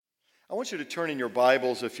I want you to turn in your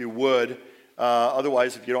Bibles, if you would.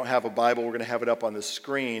 Otherwise, if you don't have a Bible, we're going to have it up on the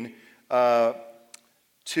screen. To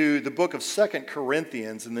the book of 2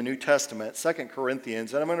 Corinthians in the New Testament, 2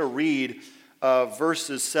 Corinthians. And I'm going to read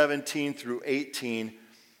verses 17 through 18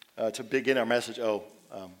 to begin our message.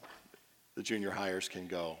 The junior hires can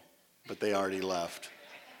go, but they already left.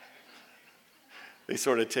 They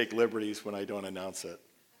sort of take liberties when I don't announce it.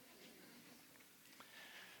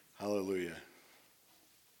 Hallelujah.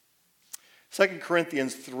 2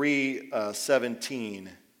 Corinthians 3:17.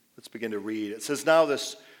 Let's begin to read. It says, "Now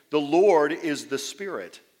the Lord is the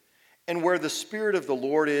Spirit, and where the Spirit of the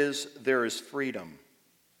Lord is, there is freedom.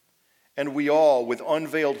 And we all, with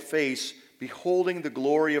unveiled face, beholding the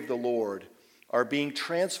glory of the Lord, are being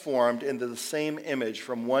transformed into the same image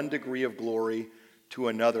from one degree of glory to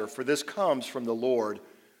another. For this comes from the Lord,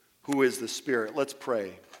 who is the Spirit." Let's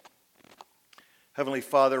pray. Heavenly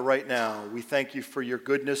Father, right now, we thank you for your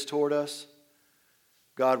goodness toward us.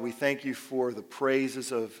 God, we thank you for the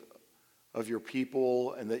praises of your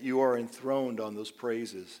people and that you are enthroned on those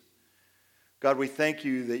praises. God, we thank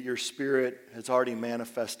you that your Spirit has already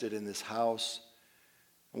manifested in this house.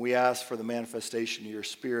 And we ask for the manifestation of your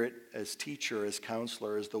Spirit as teacher, as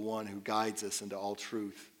counselor, as the one who guides us into all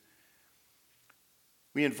truth.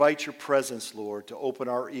 We invite your presence, Lord, to open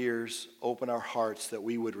our ears, open our hearts, that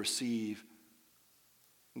we would receive.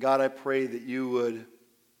 God, I pray that you would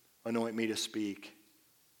anoint me to speak.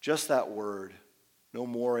 Just that word, no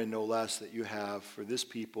more and no less, that you have for this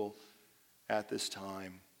people at this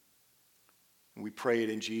time. And we pray it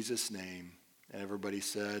in Jesus' name. And everybody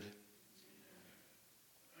said,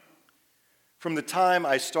 from the time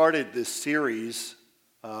I started this series,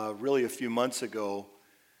 really a few months ago,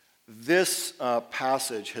 this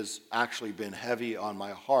passage has actually been heavy on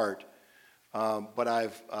my heart, but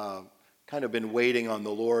I've kind of been waiting on the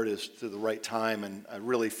Lord as to the right time, and I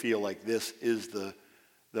really feel like this is the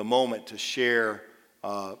moment to share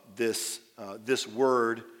this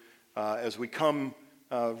word as we come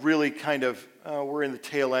really kind of, we're in the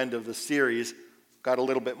tail end of the series, got a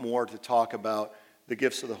little bit more to talk about the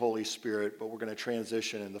gifts of the Holy Spirit, but we're going to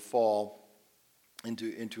transition in the fall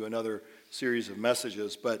into another series of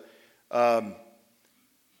messages. But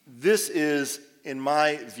this is, in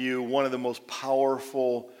my view, one of the most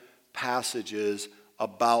powerful passages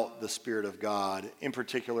about the Spirit of God, in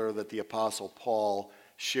particular that the Apostle Paul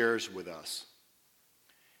shares with us.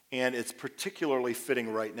 And it's particularly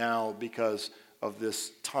fitting right now because of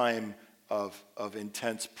this time of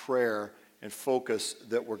intense prayer and focus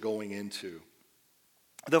that we're going into.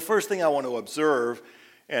 The first thing I want to observe,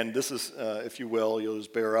 and this is, if you will, you'll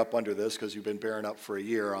just bear up under this because you've been bearing up for a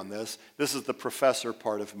year on this. This is the professor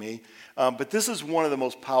part of me. But this is one of the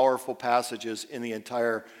most powerful passages in the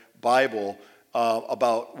entire Bible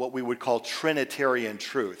about what we would call Trinitarian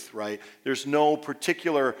truth, right? There's no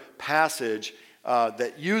particular passage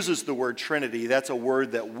that uses the word Trinity. That's a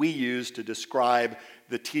word that we use to describe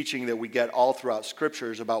the teaching that we get all throughout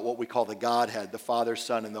Scriptures about what we call the Godhead, the Father,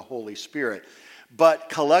 Son, and the Holy Spirit. But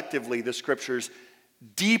collectively, the Scriptures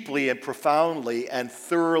deeply and profoundly and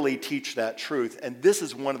thoroughly teach that truth. And this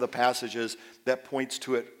is one of the passages that points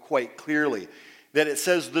to it quite clearly, that it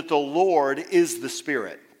says that the Lord is the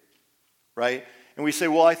Spirit, right? And we say,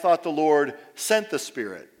 well, I thought the Lord sent the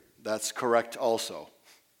Spirit. That's correct also.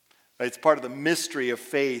 It's part of the mystery of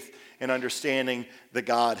faith and understanding the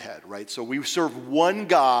Godhead, right? So we serve one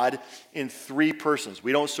God in three persons.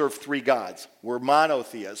 We don't serve three gods. We're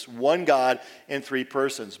monotheists, one God in three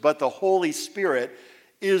persons. But the Holy Spirit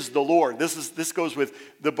is the Lord. This goes with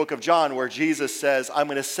the book of John where Jesus says, I'm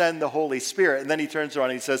going to send the Holy Spirit. And then he turns around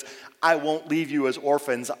and he says, I won't leave you as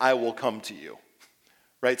orphans, I will come to you.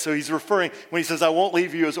 Right, so he's referring, when he says, I won't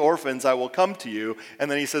leave you as orphans, I will come to you,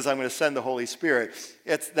 and then he says, I'm going to send the Holy Spirit.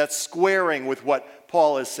 That's squaring with what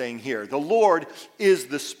Paul is saying here. The Lord is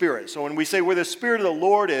the Spirit. So when we say where the Spirit of the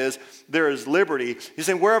Lord is, there is liberty. He's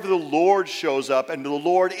saying wherever the Lord shows up and the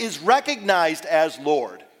Lord is recognized as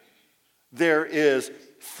Lord, there is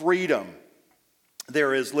freedom.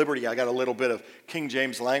 There is liberty. I got a little bit of King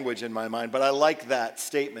James language in my mind, but I like that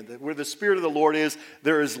statement, that where the Spirit of the Lord is,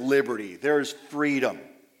 there is liberty. There is freedom.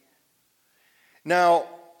 Now,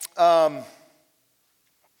 let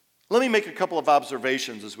me make a couple of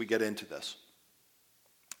observations as we get into this.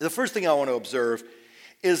 The first thing I want to observe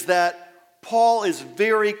is that Paul is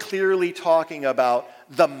very clearly talking about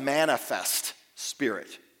the manifest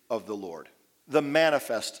Spirit of the Lord. The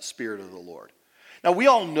manifest Spirit of the Lord. Now, we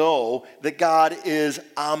all know that God is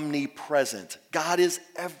omnipresent. God is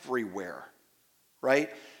everywhere, right?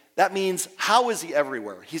 That means, how is he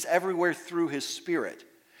everywhere? He's everywhere through his Spirit.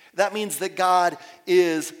 That means that God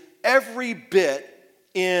is every bit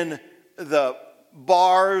in the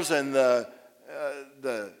bars and the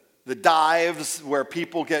dives where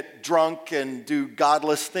people get drunk and do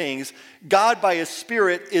godless things, God by his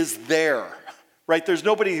Spirit is there, right? There's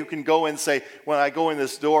nobody who can go and say, when I go in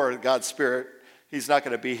this door, God's Spirit, he's not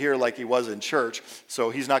going to be here like he was in church, so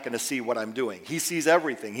he's not going to see what I'm doing. He sees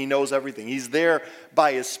everything. He knows everything. He's there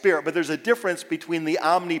by his Spirit. But there's a difference between the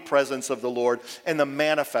omnipresence of the Lord and the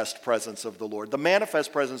manifest presence of the Lord. The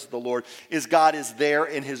manifest presence of the Lord is God is there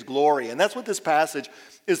in his glory. And that's what this passage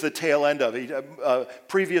is the tail end of.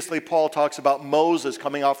 Previously, Paul talks about Moses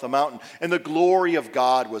coming off the mountain, and the glory of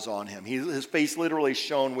God was on him. His face literally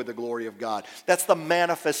shone with the glory of God. That's the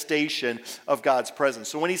manifestation of God's presence.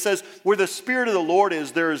 So when he says, where the Spirit of the Lord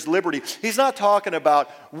is, there is liberty, he's not talking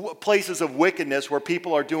about places of wickedness where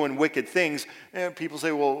people are doing wicked things. And people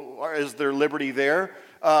say, well, is there liberty there?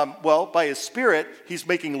 Well, by his Spirit, he's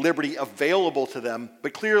making liberty available to them,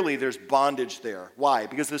 but clearly there's bondage there. Why?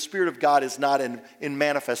 Because the Spirit of God is not in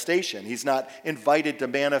manifestation. He's not invited to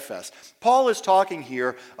manifest. Paul is talking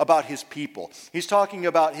here about his people. He's talking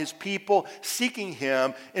about his people seeking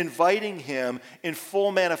him, inviting him in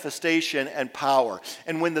full manifestation and power.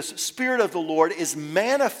 And when the Spirit of the Lord is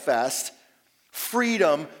manifest,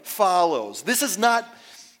 freedom follows. This is not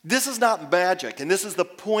magic, and this is the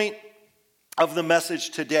point of the message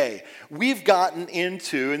today. We've gotten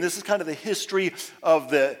into, and this is kind of the history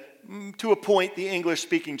of to a point, the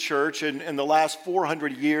English-speaking church in the last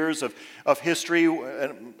 400 years of history,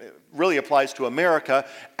 and it really applies to America,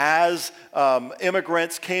 as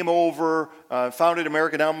immigrants came over, founded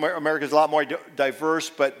America. Now America is a lot more diverse,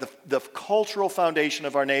 but the cultural foundation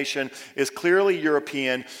of our nation is clearly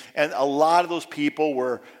European, and a lot of those people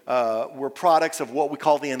were products of what we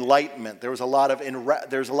call the Enlightenment. There's a lot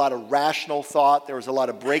of rational thought. There was a lot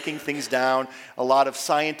of breaking things down, a lot of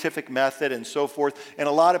scientific method, and so forth. And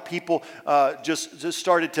a lot of people just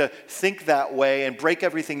started to think that way and break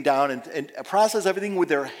everything down and process everything with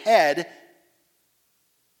their head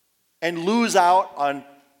and lose out on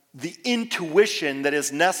the intuition that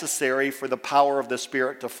is necessary for the power of the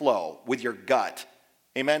Spirit to flow with your gut.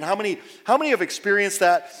 Amen. How many have experienced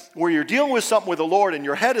that where you're dealing with something with the Lord and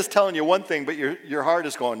your head is telling you one thing, but your heart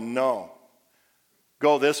is going, no,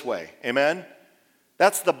 go this way. Amen.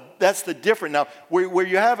 That's the difference. Now, where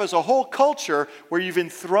you have as a whole culture where you've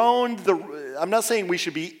enthroned I'm not saying we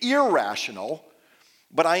should be irrational,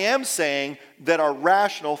 but I am saying that our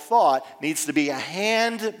rational thought needs to be a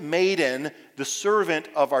handmaiden, the servant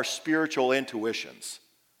of our spiritual intuitions.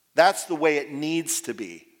 That's the way it needs to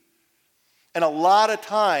be. And a lot of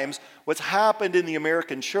times, what's happened in the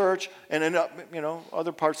American church and in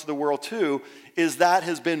other parts of the world too, is that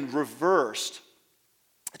has been reversed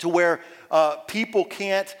to where people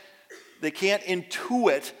can't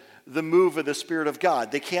intuit the move of the Spirit of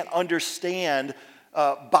God. They can't understand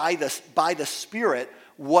by the Spirit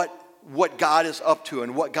what God is up to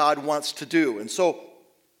and what God wants to do. And so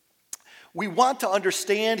we want to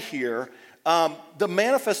understand here the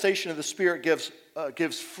manifestation of the Spirit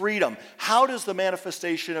gives freedom. How does the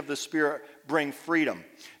manifestation of the Spirit bring freedom?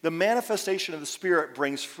 The manifestation of the Spirit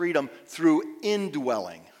brings freedom through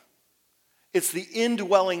indwelling. It's the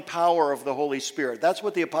indwelling power of the Holy Spirit. That's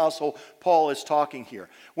what the Apostle Paul is talking here.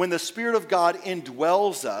 When the Spirit of God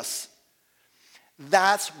indwells us,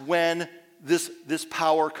 that's when this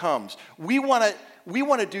power comes. We want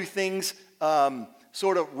to do things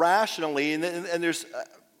sort of rationally, and there's.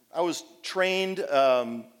 I was trained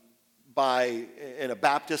in a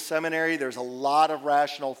Baptist seminary. There's a lot of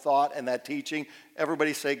rational thought in that teaching.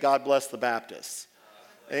 Everybody say, God bless the Baptists.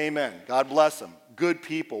 Amen. God bless them. Good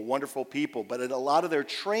people, wonderful people. But in a lot of their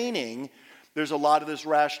training, there's a lot of this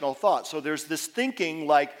rational thought. So there's this thinking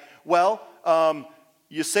like, well,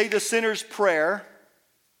 you say the sinner's prayer,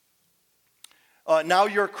 now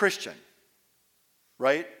you're a Christian,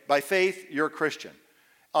 right? By faith, you're a Christian.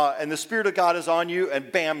 And the Spirit of God is on you,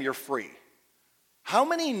 and bam, you're free. How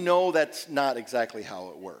many know that's not exactly how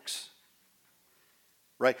it works?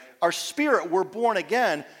 Right? Our spirit, we're born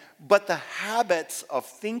again, but the habits of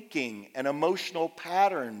thinking and emotional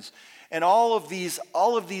patterns and all of these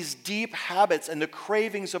deep habits and the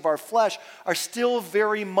cravings of our flesh are still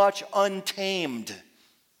very much untamed.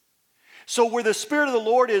 So where the Spirit of the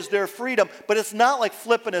Lord is, there's freedom, but it's not like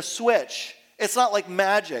flipping a switch. It's not like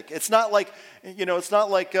magic. It's not like,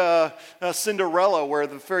 Cinderella where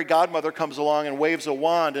the fairy godmother comes along and waves a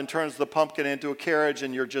wand and turns the pumpkin into a carriage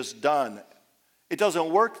and you're just done. It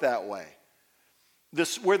doesn't work that way.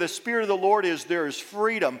 Where the Spirit of the Lord is, there is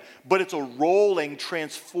freedom, but it's a rolling,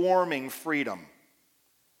 transforming freedom.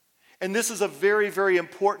 And this is a very, very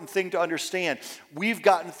important thing to understand. We've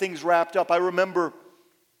gotten things wrapped up. I remember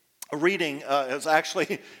a reading. It was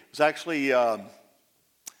actually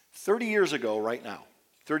 30 years ago right now.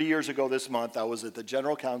 30 years ago this month, I was at the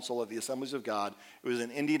General Council of the Assemblies of God. It was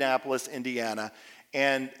in Indianapolis, Indiana.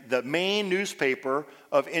 And the main newspaper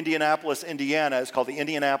of Indianapolis, Indiana is called the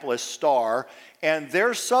Indianapolis Star. And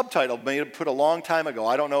their subtitle, made put a long time ago,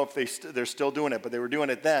 I don't know if they're still doing it, but they were doing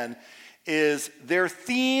it then, is their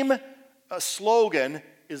theme slogan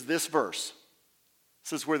is this verse. It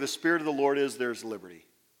says, where the Spirit of the Lord is, there's liberty.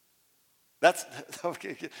 That's,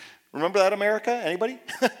 okay. Remember that, America? Anybody?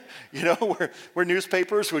 Where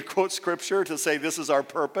newspapers would quote scripture to say this is our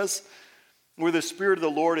purpose. Where the Spirit of the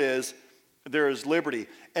Lord is, there is liberty.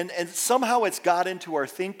 And somehow it's got into our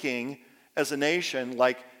thinking as a nation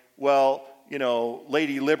like, well,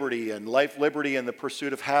 Lady Liberty and life, liberty, and the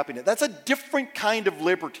pursuit of happiness. That's a different kind of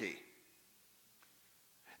liberty.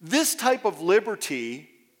 This type of liberty,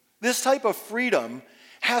 this type of freedom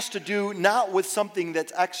has to do not with something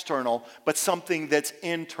that's external, but something that's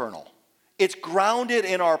internal. It's grounded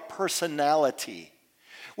in our personality.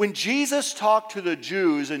 When Jesus talked to the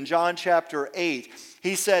Jews in John chapter 8,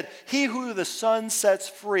 he said, he who the Son sets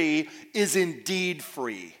free is indeed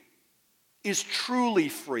free, is truly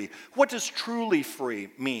free. What does truly free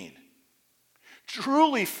mean?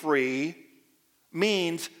 Truly free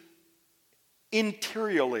means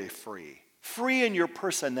interiorly free, free in your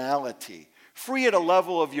personality, free at a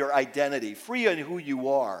level of your identity, free in who you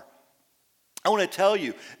are. I want to tell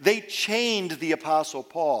you, they chained the Apostle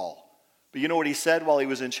Paul. But you know what he said while he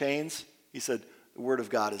was in chains? He said, the Word of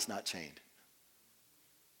God is not chained.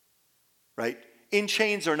 Right? In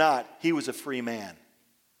chains or not, he was a free man.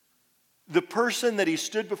 The person that he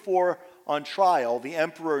stood before on trial, the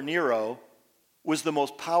Emperor Nero, was the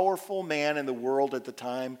most powerful man in the world at the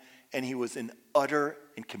time, and he was in utter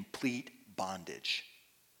and complete bondage.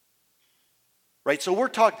 Right, so we're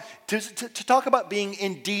talking to talk about being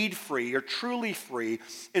indeed free or truly free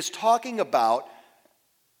is talking about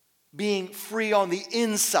being free on the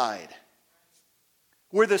inside.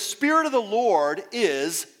 Where the Spirit of the Lord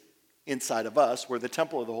is inside of us, where the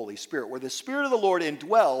temple of the Holy Spirit, where the Spirit of the Lord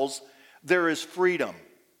indwells, there is freedom.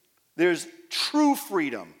 There's true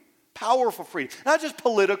freedom, powerful freedom. Not just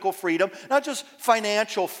political freedom, not just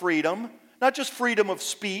financial freedom, not just freedom of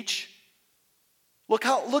speech.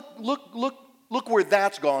 Look where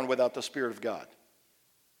that's gone without the Spirit of God.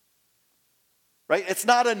 Right? It's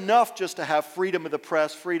not enough just to have freedom of the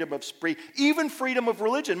press, freedom of speech, even freedom of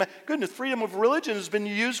religion. My goodness, freedom of religion has been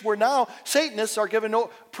used where now Satanists are given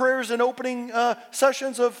prayers in opening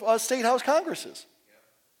sessions of state house congresses.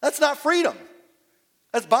 That's not freedom.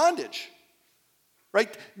 That's bondage.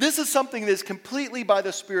 Right? This is something that is completely by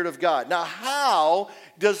the Spirit of God. Now, how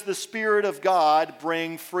does the Spirit of God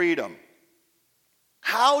bring freedom?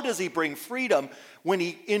 How does he bring freedom when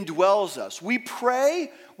he indwells us? We pray,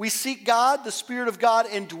 we seek God, the Spirit of God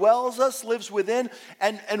indwells us, lives within,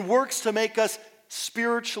 and works to make us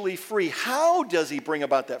spiritually free. How does he bring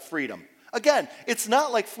about that freedom? Again, it's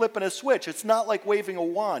not like flipping a switch. It's not like waving a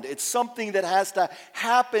wand. It's something that has to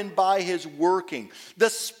happen by his working. The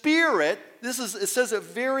Spirit, it says it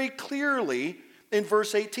very clearly in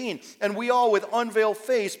verse 18. And we all with unveiled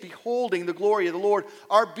face, beholding the glory of the Lord,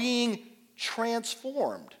 are being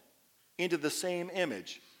transformed into the same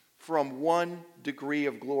image from one degree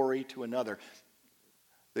of glory to another.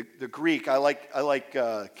 The Greek, I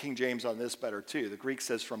like King James on this better too. The Greek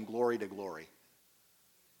says from glory to glory.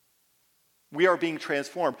 We are being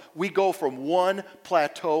transformed. We go from one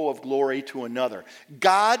plateau of glory to another.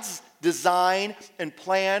 God's design and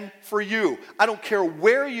plan for you. I don't care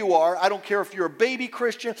where you are. I don't care if you're a baby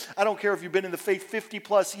Christian. I don't care if you've been in the faith 50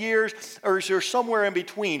 plus years or you're somewhere in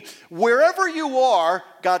between. Wherever you are,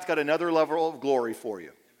 God's got another level of glory for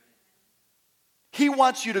you. He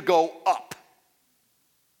wants you to go up.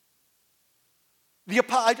 We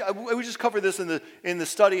just covered this in the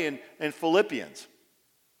study in Philippians.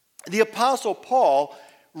 The Apostle Paul,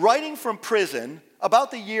 writing from prison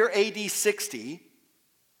about the year AD 60,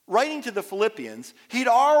 writing to the Philippians, he'd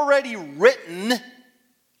already written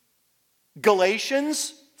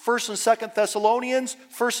Galatians, 1st and 2nd Thessalonians,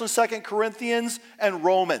 1st and 2nd Corinthians, and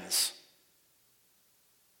Romans.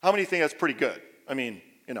 How many think that's pretty good? I mean,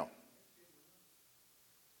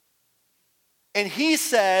 And he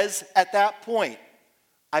says at that point,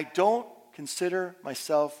 I don't consider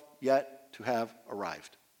myself yet to have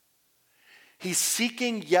arrived. He's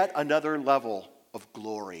seeking yet another level of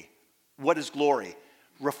glory. What is glory?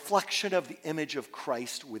 Reflection of the image of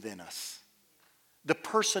Christ within us. The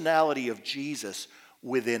personality of Jesus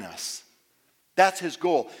within us. That's his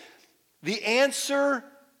goal. The answer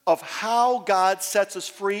of how God sets us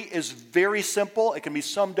free is very simple. It can be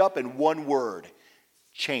summed up in one word.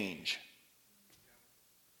 change.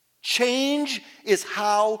 Change is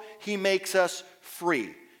how he makes us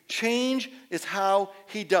free. Change is how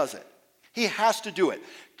he does it. He has to do it.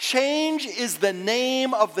 Change is the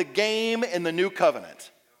name of the game in the new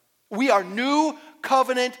covenant. We are new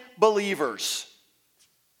covenant believers.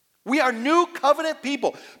 We are new covenant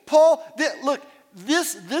people. Paul, look,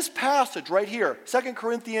 this passage right here, 2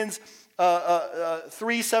 Corinthians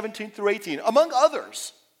 3, 17 through 18, among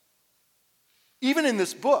others, even in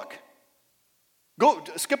this book,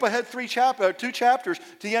 skip ahead 2 chapters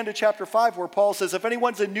to the end of chapter 5, where Paul says, if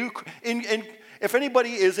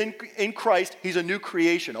anybody is in Christ, he's a new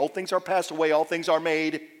creation. Old things are passed away, all things are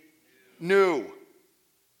made new.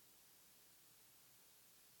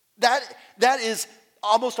 That is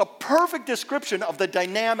almost a perfect description of the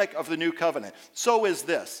dynamic of the new covenant. So is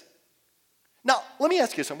this. Now, let me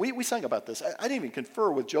ask you something. We sang about this. I didn't even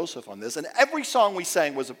confer with Joseph on this, and every song we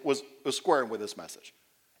sang was squaring with this message.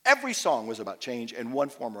 Every song was about change in one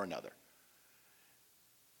form or another.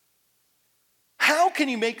 How can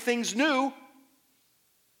you make things new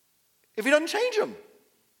if he doesn't change them?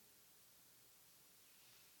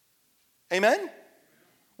 Amen?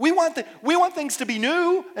 We want things to be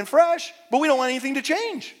new and fresh, but we don't want anything to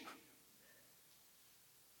change.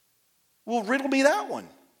 Well, riddle me that one.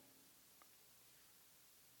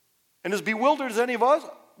 And as bewildered as any of us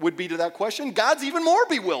would be to that question, God's even more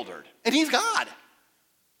bewildered, and he's God.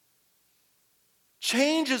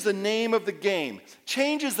 Change is the name of the game.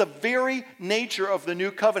 Change is the very nature of the new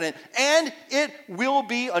covenant, and it will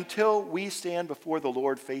be until we stand before the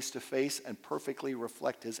Lord face to face and perfectly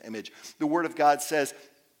reflect his image. The Word of God says,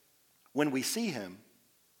 when we see him,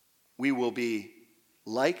 we will be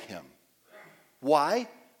like him. Why?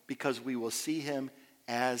 Because we will see him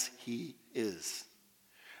as he is.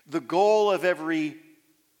 The goal of every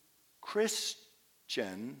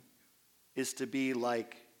Christian is to be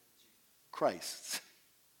like Christ.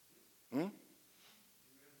 Does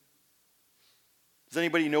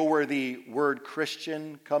anybody know where the word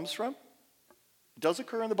Christian comes from? It does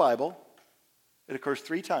occur in the Bible. It occurs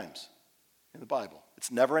 3 times in the Bible. It's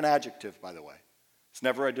never an adjective, by the way. It's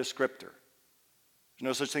never a descriptor. There's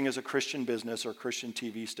no such thing as a Christian business or Christian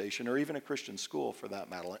TV station or even a Christian school, for that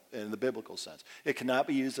matter, in the biblical sense. It cannot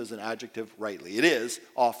be used as an adjective rightly. It is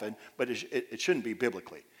often, but it shouldn't be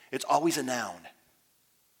biblically. It's always a noun.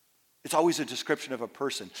 It's always a description of a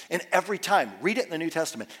person. And every time, read it in the New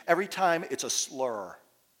Testament, every time it's a slur.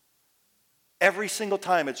 Every single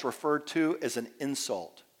time it's referred to as an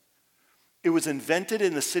insult. It was invented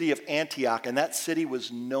in the city of Antioch, and that city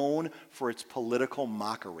was known for its political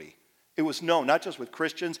mockery. It was known not just with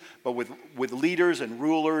Christians, but with leaders and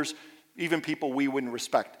rulers, even people we wouldn't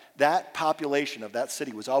respect. That population of that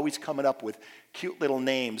city was always coming up with cute little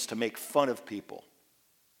names to make fun of people.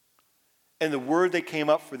 And the word they came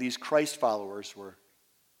up for these Christ followers were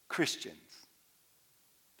Christians.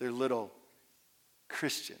 They're little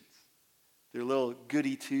Christians. They're little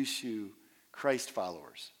goody two-shoe Christ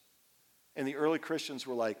followers. And the early Christians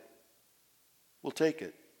were like, we'll take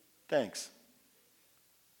it. Thanks.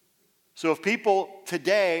 So if people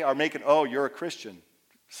today are making, oh, you're a Christian,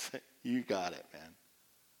 you got it, man.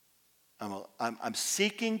 I'm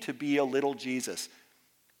seeking to be a little Jesus.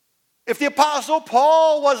 If the Apostle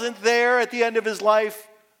Paul wasn't there at the end of his life,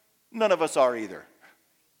 none of us are either.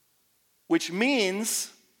 Which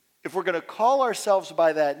means, if we're going to call ourselves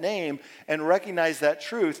by that name and recognize that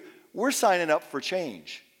truth, we're signing up for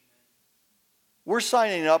change. We're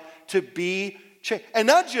signing up to be changed. And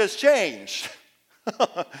not just changed.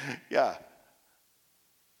 Yeah.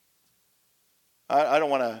 I don't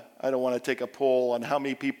want to take a poll on how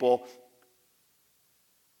many people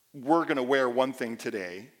were going to wear one thing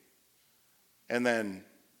today and then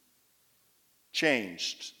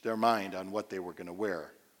changed their mind on what they were going to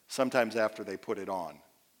wear, sometimes after they put it on.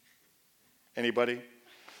 Anybody?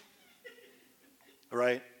 All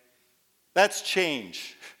right? That's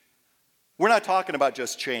change. We're not talking about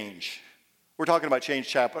just change. We're talking about change,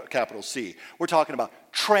 capital C. We're talking about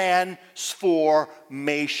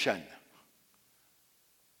transformation.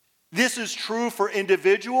 This is true for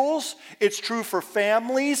individuals. It's true for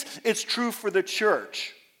families. It's true for the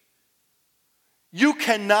church. You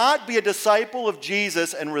cannot be a disciple of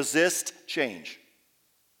Jesus and resist change.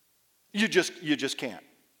 You just can't.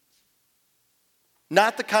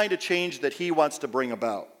 Not the kind of change that he wants to bring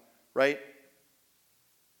about, right?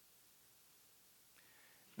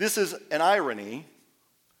 This is an irony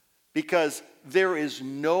because there is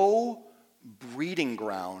no breeding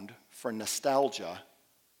ground for nostalgia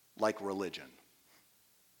like religion.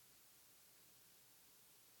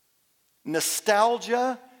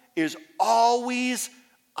 Nostalgia is always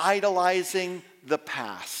idolizing the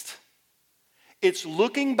past. It's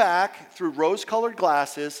looking back through rose-colored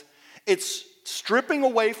glasses. It's stripping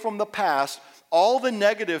away from the past all the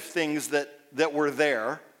negative things that were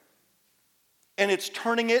there, and it's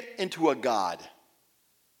turning it into a God.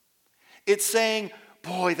 It's saying,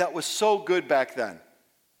 boy, that was so good back then.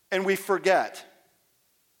 And we forget.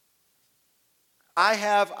 I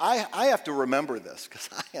have to remember this because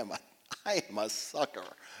I am a sucker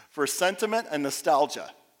for sentiment and nostalgia.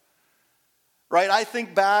 Right? I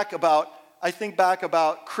think back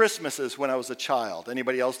about Christmases when I was a child.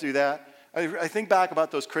 Anybody else do that? I think back about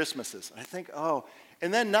those Christmases. I think, oh,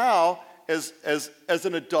 and then now as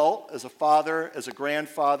an adult, as a father, as a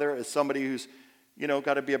grandfather, as somebody who's,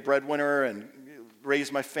 got to be a breadwinner and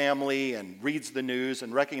raise my family and reads the news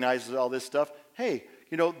and recognizes all this stuff. Hey,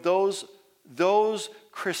 those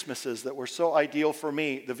Christmases that were so ideal for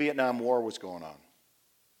me, the Vietnam War was going on.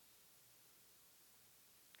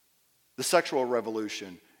 The sexual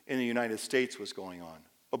revolution in the United States was going on.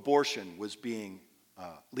 Abortion was being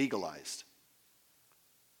legalized.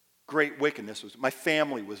 Great wickedness my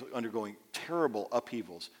family was undergoing terrible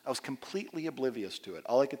upheavals. I was completely oblivious to it.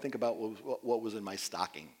 All I could think about was what was in my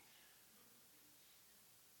stocking.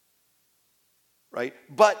 Right?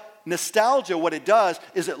 But nostalgia, what it does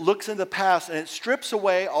is it looks in the past and it strips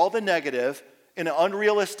away all the negative in an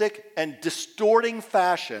unrealistic and distorting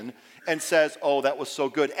fashion and says, oh, that was so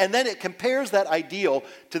good. And then it compares that ideal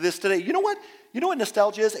to this today. You know what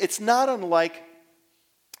nostalgia is? It's not unlike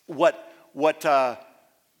what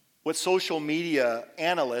social media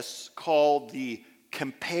analysts call the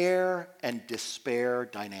compare and despair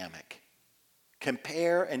dynamic.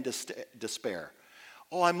 Compare and despair.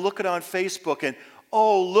 Oh, I'm looking on Facebook and,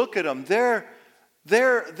 oh, look at them. They're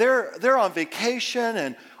on vacation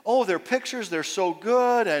and, oh, their pictures, they're so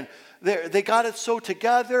good and they got it so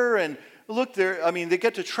together and look, they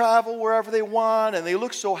get to travel wherever they want and they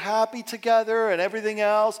look so happy together and everything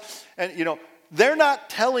else. And, they're not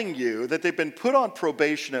telling you that they've been put on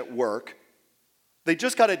probation at work. They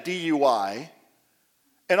just got a DUI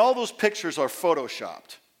and all those pictures are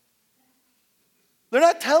photoshopped. They're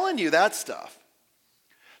not telling you that stuff.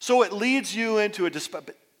 So it leads you into a despair.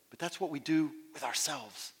 But that's what we do with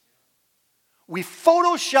ourselves. We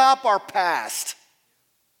Photoshop our past.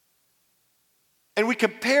 And we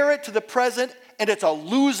compare it to the present, and it's a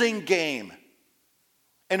losing game.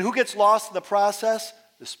 And who gets lost in the process?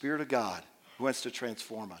 The Spirit of God, who wants to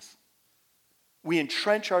transform us. We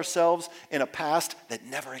entrench ourselves in a past that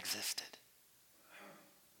never existed.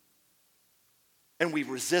 And we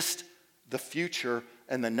resist the future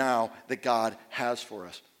and the now that God has for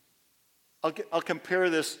us. I'll compare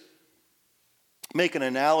this, make an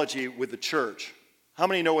analogy with the church. How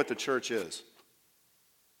many know what the church is?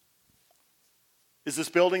 Is this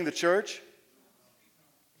building the church?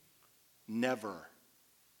 Never.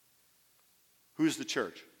 Who's the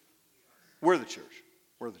church? We're the church.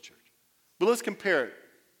 We're the church. But let's compare it.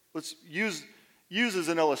 Let's use as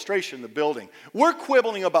an illustration the building. We're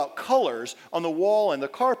quibbling about colors on the wall and the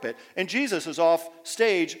carpet, and Jesus is off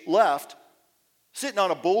stage left, sitting on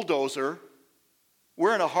a bulldozer,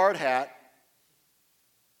 wearing a hard hat,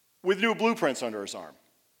 with new blueprints under his arm.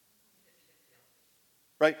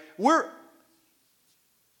 Right? Can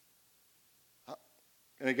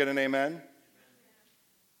I get an amen?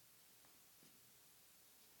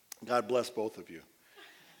 God bless both of you.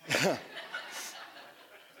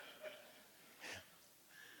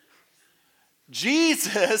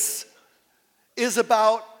 Jesus is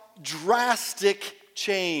about drastic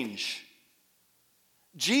change.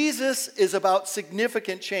 Jesus is about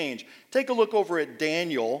significant change. Take a look over at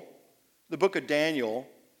Daniel, the book of Daniel,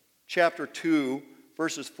 chapter 2,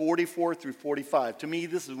 verses 44 through 45. To me,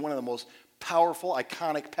 this is one of the most powerful,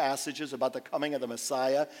 iconic passages about the coming of the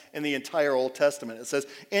Messiah in the entire Old Testament. It says,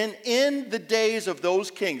 and in the days of those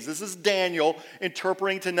kings, this is Daniel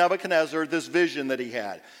interpreting to Nebuchadnezzar this vision that he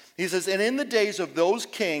had. He says, and in the days of those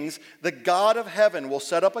kings, the God of heaven will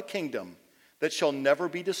set up a kingdom that shall never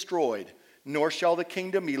be destroyed, nor shall the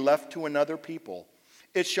kingdom be left to another people.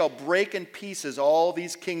 It shall break in pieces all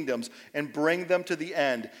these kingdoms and bring them to the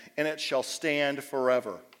end, and it shall stand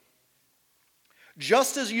forever.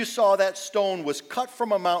 Just as you saw that stone was cut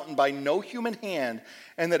from a mountain by no human hand,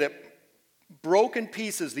 and that it broke in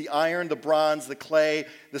pieces the iron, the bronze, the clay,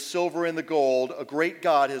 the silver, and the gold, a great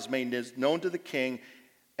God has made known to the king,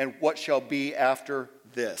 and what shall be after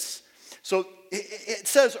this. So it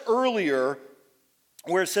says earlier,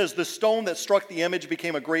 where it says the stone that struck the image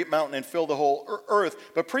became a great mountain and filled the whole earth.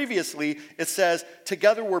 But previously it says,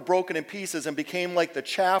 together were broken in pieces and became like the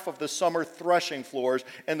chaff of the summer threshing floors,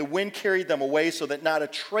 and the wind carried them away so that not a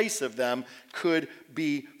trace of them could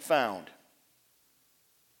be found.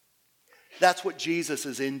 That's what Jesus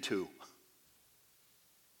is into.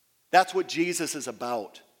 That's what Jesus is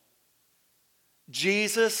about.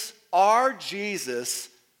 Jesus, our Jesus,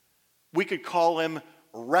 we could call him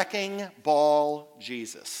Wrecking Ball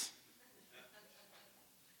Jesus.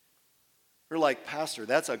 You're like, Pastor,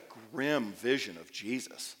 that's a grim vision of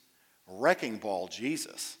Jesus. Wrecking Ball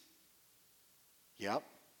Jesus. Yep.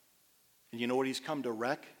 And you know what he's come to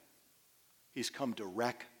wreck? He's come to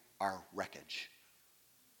wreck our wreckage.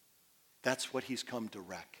 That's what he's come to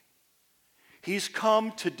wreck. He's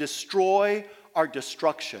come to destroy our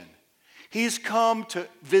destruction. He's come to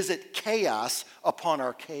visit chaos upon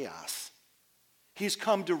our chaos. He's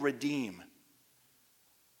come to redeem.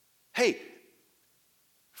 Hey,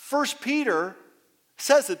 1 Peter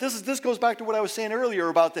says that this goes back to what I was saying earlier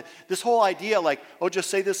about this whole idea like, oh,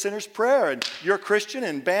 just say the sinner's prayer and you're a Christian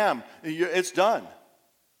and bam, it's done.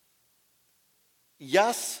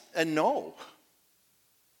 Yes and no.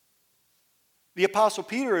 The Apostle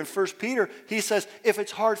Peter in 1 Peter, he says, if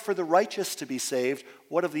it's hard for the righteous to be saved,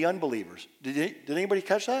 what of the unbelievers? Did anybody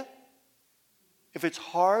catch that? If it's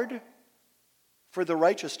hard for the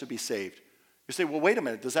righteous to be saved. You say, well, wait a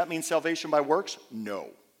minute, does that mean salvation by works?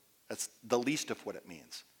 No. That's the least of what it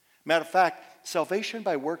means. Matter of fact, salvation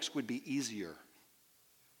by works would be easier.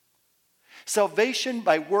 Salvation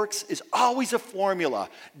by works is always a formula.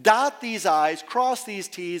 Dot these I's, cross these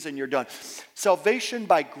T's, and you're done. Salvation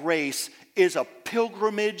by grace is a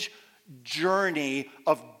pilgrimage journey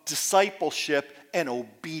of discipleship and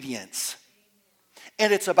obedience.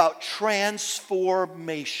 And it's about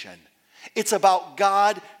transformation. It's about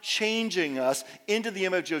God changing us into the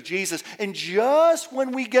image of Jesus. And just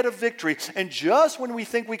when we get a victory, and just when we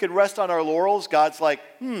think we can rest on our laurels, God's like,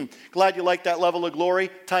 glad you like that level of glory.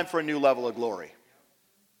 Time for a new level of glory.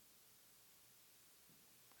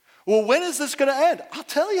 Well, when is this going to end? I'll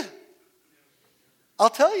tell you.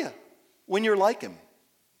 When you're like him.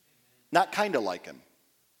 Not kind of like him.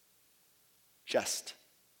 Just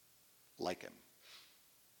like him.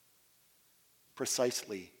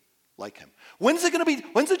 Precisely like him. When's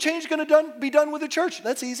the change going to be done with the church?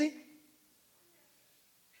 That's easy.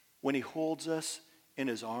 When he holds us in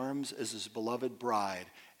his arms as his beloved bride,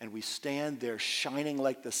 and we stand there shining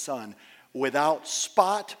like the sun, without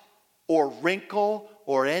spot or wrinkle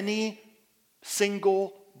or any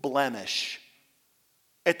single blemish,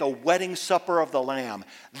 at the wedding supper of the Lamb.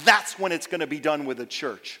 That's when it's going to be done with the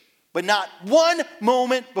church. But not one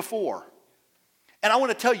moment before. And I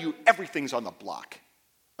want to tell you, everything's on the block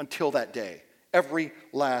until that day. Every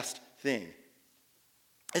last thing.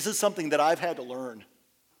 This is something that I've had to learn.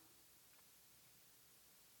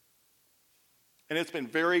 And it's been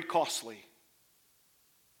very costly.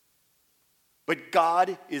 But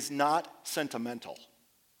God is not sentimental.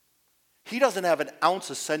 He doesn't have an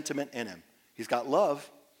ounce of sentiment in him. He's got love.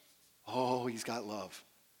 Oh, he's got love.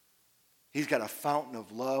 He's got a fountain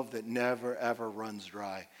of love that never, ever runs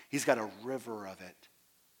dry. He's got a river of it.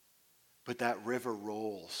 But that river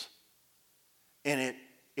rolls. And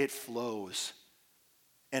it flows.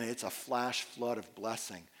 And it's a flash flood of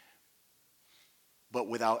blessing. But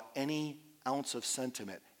without any ounce of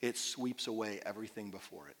sentiment, it sweeps away everything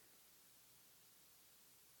before it.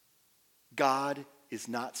 God is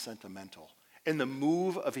not sentimental. And the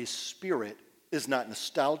move of his Spirit is not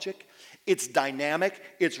nostalgic. It's dynamic,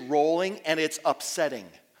 it's rolling, and it's upsetting.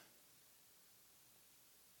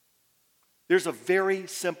 There's a very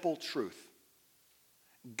simple truth.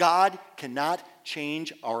 God cannot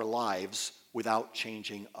change our lives without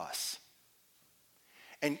changing us.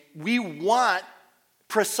 And we want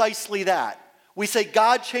precisely that. We say,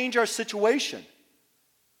 God, change our situation.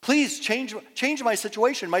 Please change my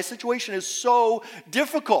situation. My situation is so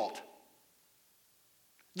difficult.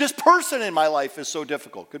 This person in my life is so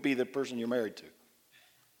difficult. Could be the person you're married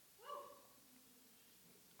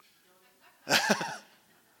to.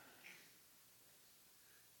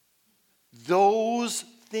 Those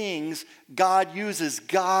things God uses.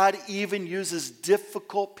 God even uses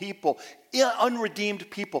difficult people, unredeemed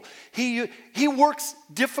people. He works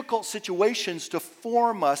difficult situations to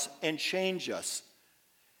form us and change us.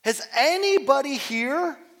 Has anybody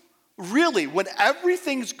here, really, when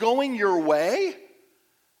everything's going your way,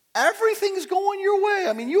 everything's going your way.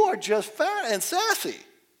 I mean, you are just fat and sassy.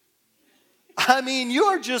 I mean, you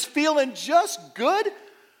are just feeling just good.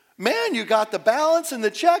 Man, you got the balance in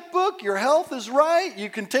the checkbook. Your health is right. You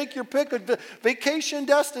can take your pick of vacation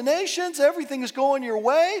destinations. Everything is going your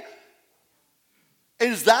way.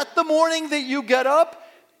 Is that the morning that you get up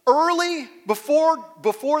early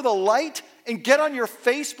before the light and get on your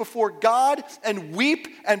face before God and weep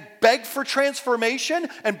and beg for transformation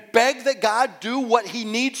and beg that God do what he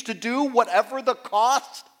needs to do, whatever the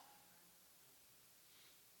cost?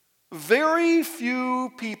 very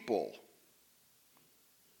few people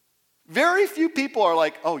are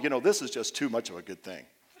like, oh, this is just too much of a good thing.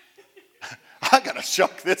 I got to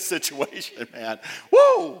shuck this situation, man.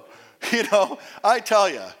 Woo! I tell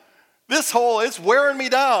you, it's wearing me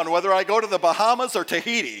down whether I go to the Bahamas or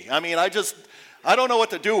Tahiti. I mean, I don't know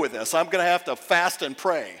what to do with this. I'm going to have to fast and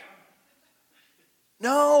pray.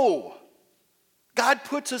 No. God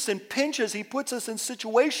puts us in pinches. He puts us in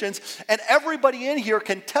situations, and everybody in here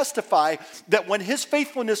can testify that when his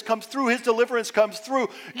faithfulness comes through, his deliverance comes through,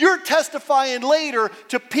 you're testifying later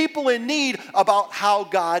to people in need about how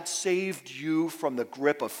God saved you from the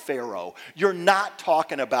grip of Pharaoh. You're not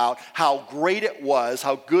talking about how great it was,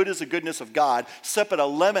 how good is the goodness of God, sipping a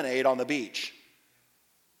lemonade on the beach.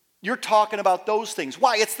 You're talking about those things.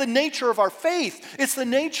 Why? It's the nature of our faith. It's the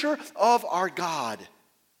nature of our God.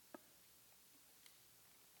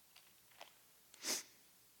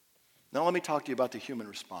 Now let me talk to you about the human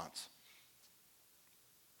response.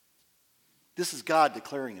 This is God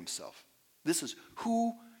declaring himself. This is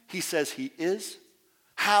who he says he is,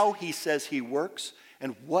 how he says he works,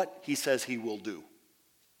 and what he says he will do.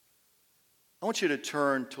 I want you to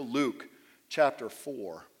turn to Luke chapter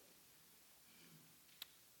 4.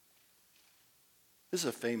 This is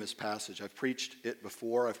a famous passage. I've preached it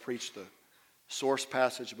before. I've preached the source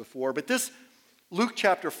passage before. But this, Luke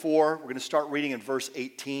chapter 4, we're going to start reading in verse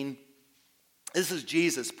 18. This is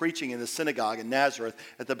Jesus preaching in the synagogue in Nazareth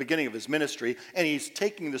at the beginning of his ministry, and he's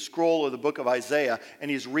taking the scroll of the book of Isaiah, and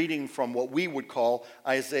he's reading from what we would call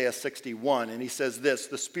Isaiah 61. And he says this,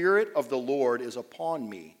 "The Spirit of the Lord is upon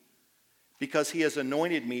me, because he has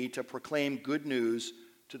anointed me to proclaim good news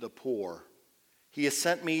to the poor. He has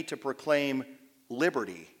sent me to proclaim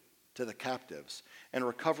liberty to the captives, and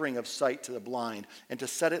recovering of sight to the blind, and to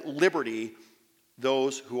set at liberty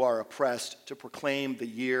those who are oppressed, to proclaim the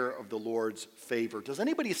year of the Lord's favor." Does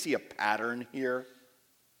anybody see a pattern here?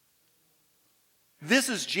 This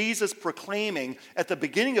is Jesus proclaiming at the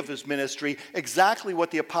beginning of his ministry exactly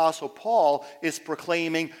what the Apostle Paul is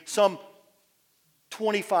proclaiming some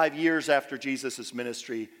 25 years after Jesus'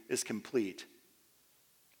 ministry is complete.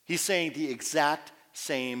 He's saying the exact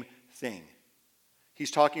same thing.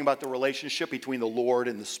 He's talking about the relationship between the Lord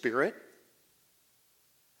and the Spirit.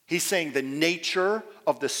 He's saying the nature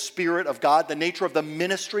of the Spirit of God, the nature of the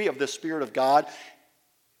ministry of the Spirit of God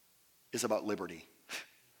is about liberty.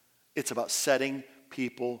 It's about setting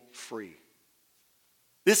people free.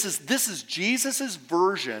 This is Jesus'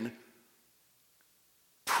 version,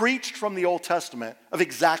 preached from the Old Testament, of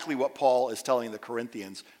exactly what Paul is telling the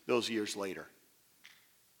Corinthians those years later.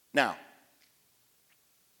 Now,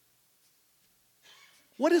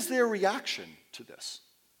 what is their reaction to this?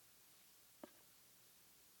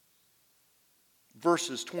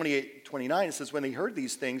 Verses 28, 29, it says, "When they heard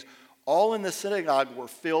these things, all in the synagogue were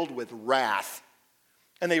filled with wrath.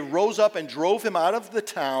 And they rose up and drove him out of the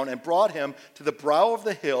town and brought him to the brow of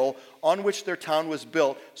the hill on which their town was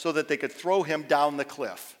built, so that they could throw him down the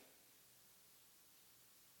cliff."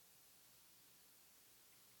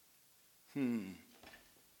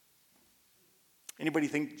 Anybody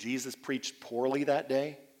think Jesus preached poorly that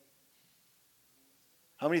day?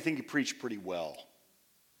 How many think he preached pretty well?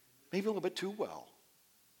 Maybe a little bit too well.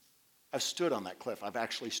 I've stood on that cliff. I've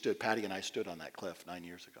actually stood, Patty and I stood on that cliff 9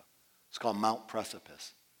 years ago. It's called Mount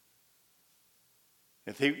Precipice.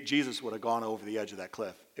 If Jesus would have gone over the edge of that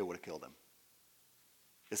cliff, it would have killed him.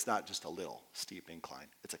 It's not just a little steep incline.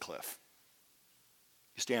 It's a cliff.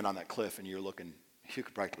 You stand on that cliff and you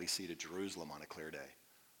could practically see to Jerusalem on a clear day.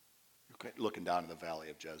 You're looking down in the valley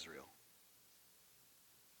of Jezreel.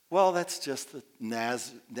 Well, that's just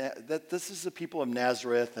this is the people of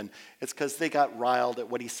Nazareth, and it's because they got riled at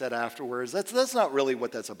what he said afterwards. That's not really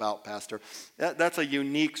what that's about, Pastor. That's a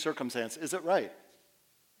unique circumstance. Is it right?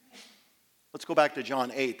 Let's go back to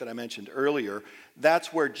John 8 that I mentioned earlier.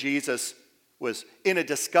 That's where Jesus was in a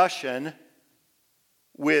discussion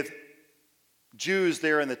with Jews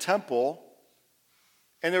there in the temple,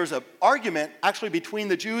 and there was an argument actually between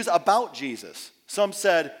the Jews about Jesus. Some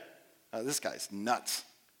said, "This guy's nuts."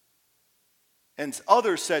 And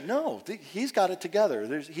others said, "No, he's got it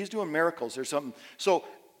together. He's doing miracles. There's something." So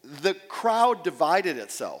the crowd divided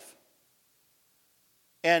itself.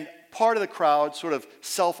 And part of the crowd sort of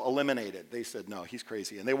self-eliminated. They said, "No, he's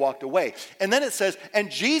crazy." And they walked away. And then it says, "And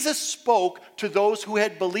Jesus spoke to those who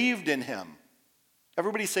had believed in him."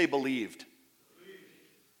 Everybody say believed.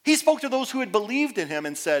 He spoke to those who had believed in him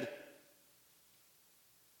and said,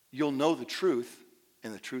 "You'll know the truth,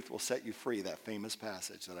 and the truth will set you free." That famous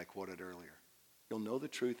passage that I quoted earlier. You'll know the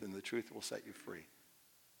truth, and the truth will set you free.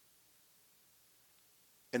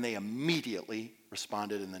 And they immediately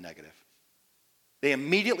responded in the negative. They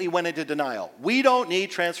immediately went into denial. We don't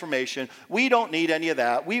need transformation. We don't need any of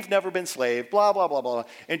that. We've never been slaves, blah, blah, blah, blah.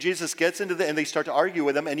 And Jesus gets into and they start to argue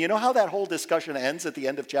with him. And you know how that whole discussion ends at the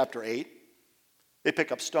end of chapter 8? They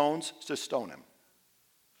pick up stones to stone him.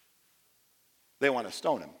 They want to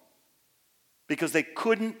stone him. Because they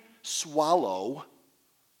couldn't swallow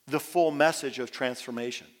the full message of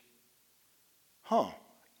transformation.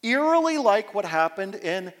 Eerily like what happened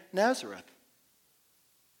in Nazareth.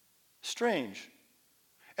 Strange.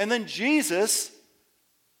 And then Jesus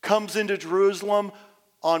comes into Jerusalem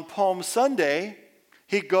on Palm Sunday.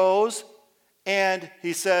 He goes and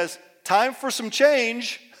he says, time for some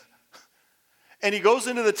change. And he goes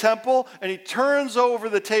into the temple and he turns over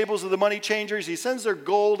the tables of the money changers. He sends their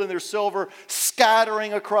gold and their silver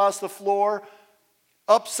scattering across the floor.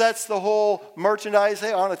 Upsets the whole merchandise.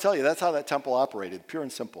 Hey, I want to tell you, that's how that temple operated, pure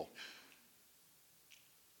and simple.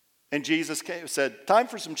 And Jesus said, time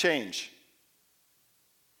for some change.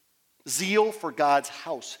 Zeal for God's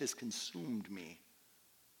house has consumed me.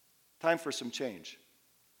 Time for some change.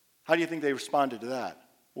 How do you think they responded to that?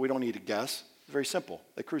 Well, we don't need to guess. It's very simple.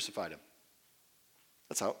 They crucified him.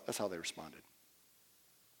 That's how they responded.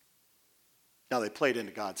 Now they played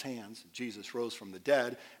into God's hands. Jesus rose from the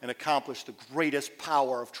dead and accomplished the greatest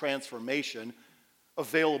power of transformation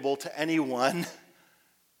available to anyone,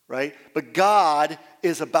 right? But God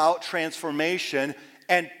is about transformation,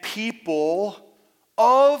 and people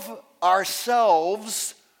of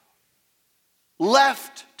ourselves,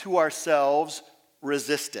 left to ourselves,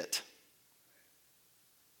 resist it.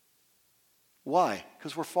 Why?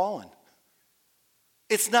 Because we're fallen.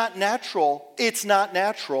 It's not natural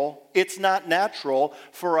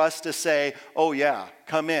for us to say, oh yeah,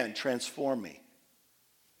 come in, transform me.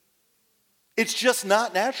 It's just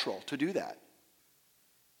not natural to do that.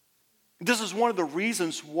 This is one of the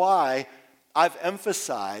reasons why I've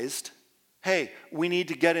emphasized, hey, we need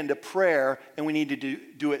to get into prayer and we need to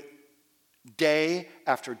do it day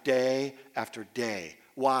after day after day.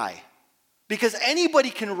 Why? Because anybody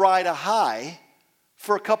can ride a high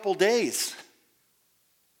for a couple days.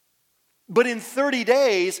 But in 30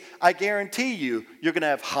 days, I guarantee you, you're going to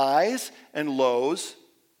have highs and lows.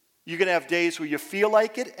 You're going to have days where you feel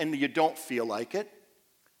like it and you don't feel like it.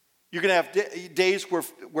 You're going to have days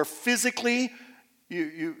where physically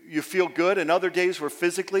you feel good and other days where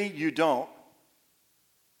physically you don't.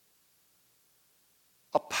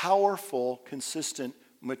 A powerful, consistent,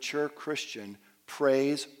 mature Christian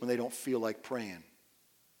prays when they don't feel like praying.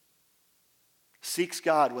 Seeks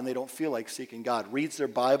God when they don't feel like seeking God. Reads their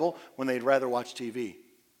Bible when they'd rather watch TV.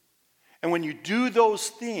 And when you do those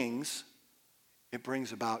things, it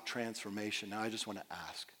brings about transformation. Now I just want to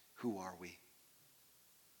ask, who are we?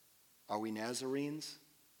 Are we Nazarenes?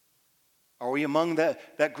 Are we among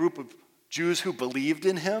that group of Jews who believed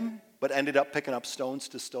in him but ended up picking up stones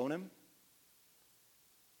to stone him?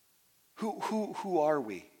 Who are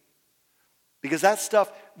we? Because that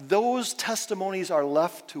stuff, those testimonies are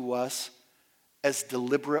left to us as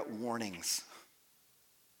deliberate warnings.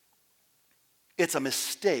 It's a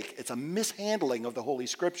mistake. It's a mishandling of the Holy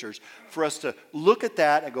Scriptures for us to look at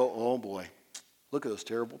that and go, oh boy, look at those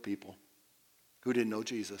terrible people who didn't know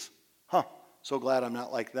Jesus. So glad I'm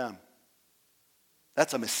not like them.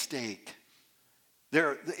 That's a mistake.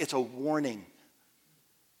 It's a warning.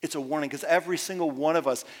 It's a warning because every single one of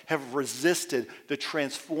us have resisted the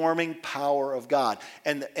transforming power of God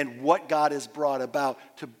and what God has brought about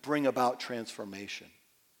to bring about transformation.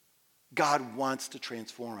 God wants to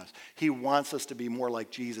transform us. He wants us to be more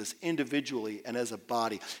like Jesus individually and as a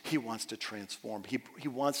body. He wants to transform. He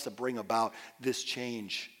wants to bring about this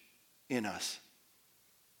change in us.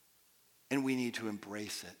 And we need to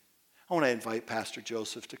embrace it. I want to invite Pastor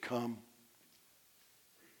Joseph to come.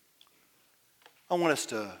 I want us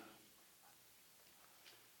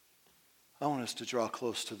to draw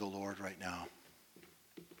close to the Lord right now.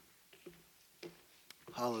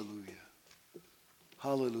 Hallelujah.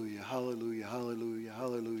 Hallelujah, hallelujah, hallelujah,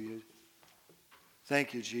 hallelujah.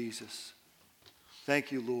 Thank you, Jesus.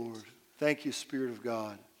 Thank you, Lord. Thank you, Spirit of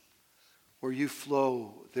God. Where you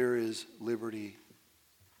flow, there is liberty.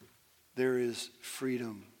 There is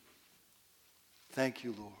freedom. Thank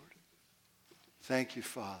you, Lord. Thank you,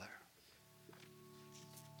 Father.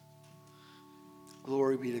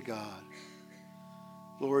 Glory be to God.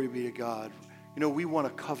 Glory be to God. You know, we want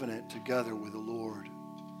to covenant together with the Lord.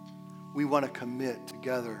 We want to commit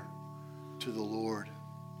together to the Lord.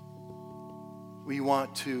 We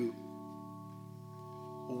want to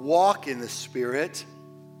walk in the Spirit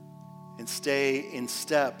and stay in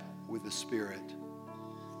step with the Spirit.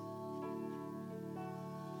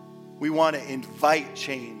 We want to invite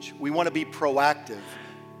change. We want to be proactive.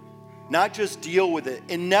 Not just deal with it.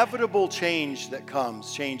 Inevitable change that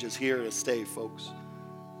comes. Change is here to stay, folks.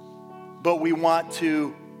 But we want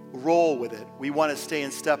to roll with it. We want to stay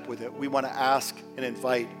in step with it. We want to ask and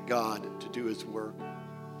invite God to do his work.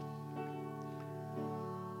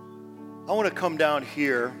 I want to come down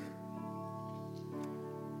here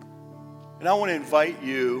and I want to invite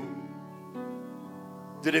you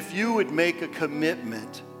that if you would make a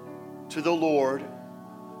commitment to the Lord,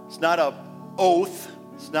 it's not an oath,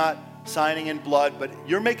 it's not signing in blood, but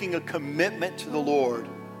you're making a commitment to the Lord.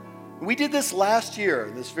 We did this last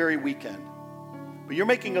year, this very weekend. But you're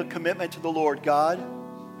making a commitment to the Lord. God,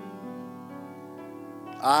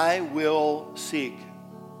 I will seek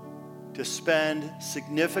to spend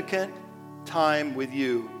significant time with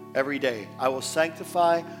you every day. I will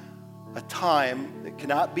sanctify a time that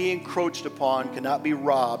cannot be encroached upon, cannot be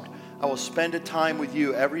robbed. I will spend a time with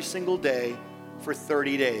you every single day for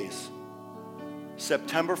 30 days.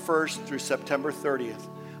 September 1st through September 30th.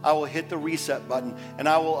 I will hit the reset button and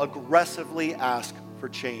I will aggressively ask for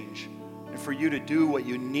change and for you to do what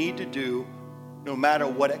you need to do no matter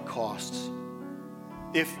what it costs.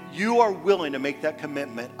 If you are willing to make that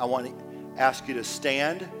commitment, I want to ask you to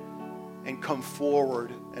stand and come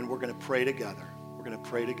forward and we're going to pray together. We're going to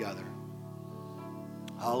pray together.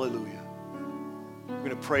 Hallelujah. We're going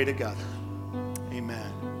to pray together.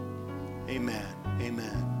 Amen. Amen.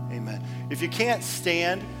 Amen. Amen. If you can't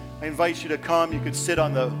stand, I invite you to come. You could sit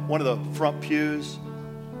on one of the front pews.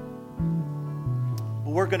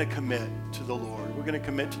 But we're going to commit to the Lord. We're going to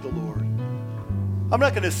commit to the Lord. I'm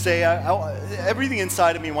not going to say, everything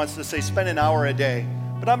inside of me wants to say spend an hour a day,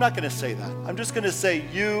 but I'm not going to say that. I'm just going to say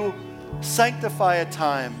you sanctify a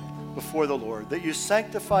time before the Lord, that you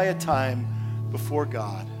sanctify a time before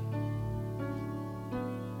God.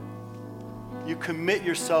 You commit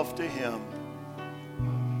yourself to him.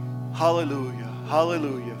 Hallelujah.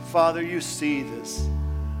 Hallelujah. Father, you see this.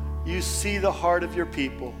 You see the heart of your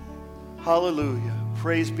people. Hallelujah.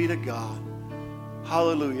 Praise be to God.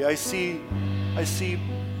 Hallelujah. I see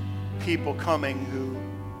people coming who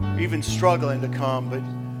are even struggling to come, but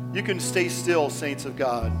you can stay still, saints of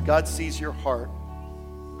God. God sees your heart.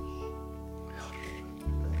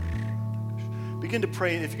 Begin to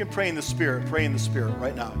pray. If you can pray in the Spirit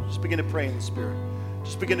right now. Just begin to pray in the Spirit.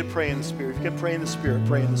 Just begin to pray in the Spirit. If you can pray in the Spirit,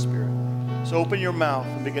 pray in the Spirit. So open your mouth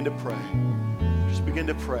and begin to pray. Just begin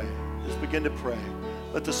to pray. Just begin to pray.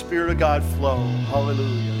 Let the Spirit of God flow.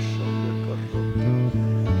 Hallelujah.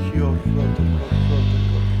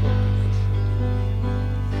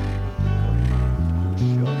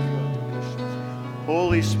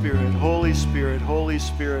 Holy Spirit, Holy Spirit, Holy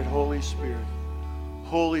Spirit, Holy Spirit.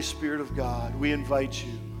 Holy Spirit of God, we invite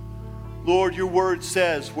you. Lord, your word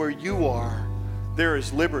says where you are, there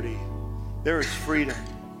is liberty, there is freedom.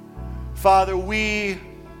 Father, we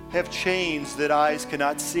have chains that eyes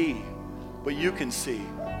cannot see, but you can see.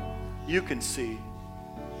 You can see.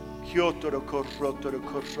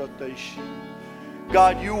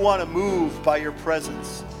 God, you want to move by your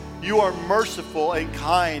presence. You are merciful and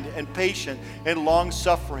kind and patient and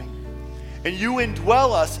long-suffering. And you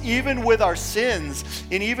indwell us even with our sins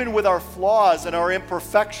and even with our flaws and our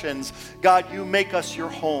imperfections. God, you make us your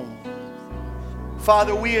home.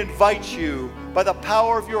 Father, we invite you by the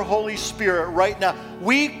power of your Holy Spirit right now.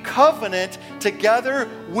 We covenant together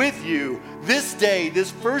with you this day,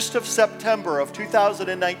 this 1st of September of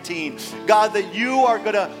 2019. God, that you are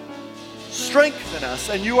going to strengthen us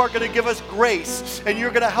and you are going to give us grace and you're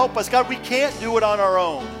going to help us. God, we can't do it on our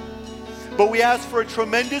own. But we ask for a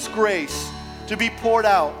tremendous grace to be poured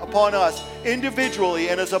out upon us individually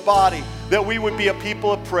and as a body, that we would be a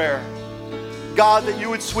people of prayer. God, that you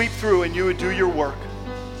would sweep through and you would do your work.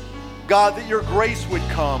 God, that your grace would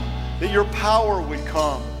come, that your power would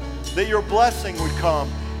come, that your blessing would come,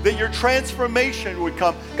 that your transformation would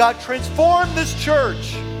come. God, transform this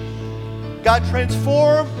church. God,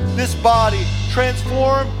 transform this body.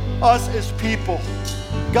 Transform us as people.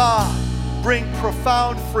 God, bring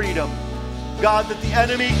profound freedom. God, that the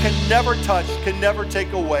enemy can never touch, can never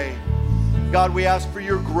take away. God, we ask for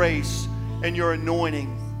your grace and your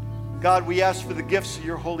anointing. God, we ask for the gifts of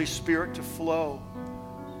your Holy Spirit to flow.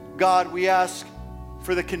 God, we ask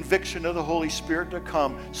for the conviction of the Holy Spirit to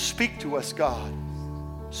come. Speak to us, God.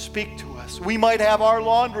 Speak to us. We might have our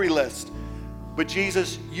laundry list, but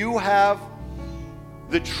Jesus, you have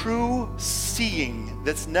the true seeing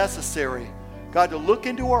that's necessary, God, to look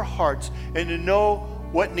into our hearts and to know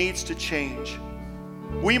what needs to change.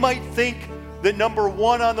 We might think that number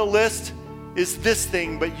one on the list is this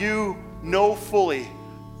thing, but you know fully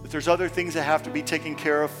that there's other things that have to be taken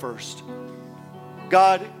care of first.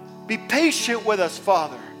 God, be patient with us,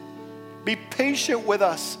 Father. Be patient with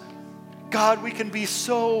us. God, we can be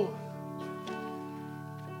so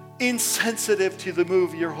insensitive to the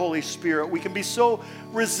move of your Holy Spirit. We can be so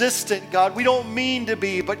resistant, God. We don't mean to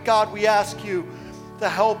be, but God, we ask you to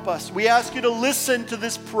help us. We ask you to listen to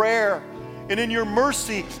this prayer and in your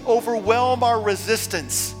mercy overwhelm our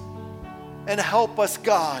resistance and help us,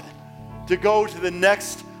 God, to go to the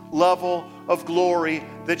next level of glory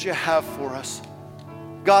that you have for us.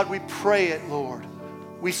 God, we pray it, Lord.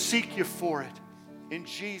 We seek you for it. In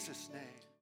Jesus' name.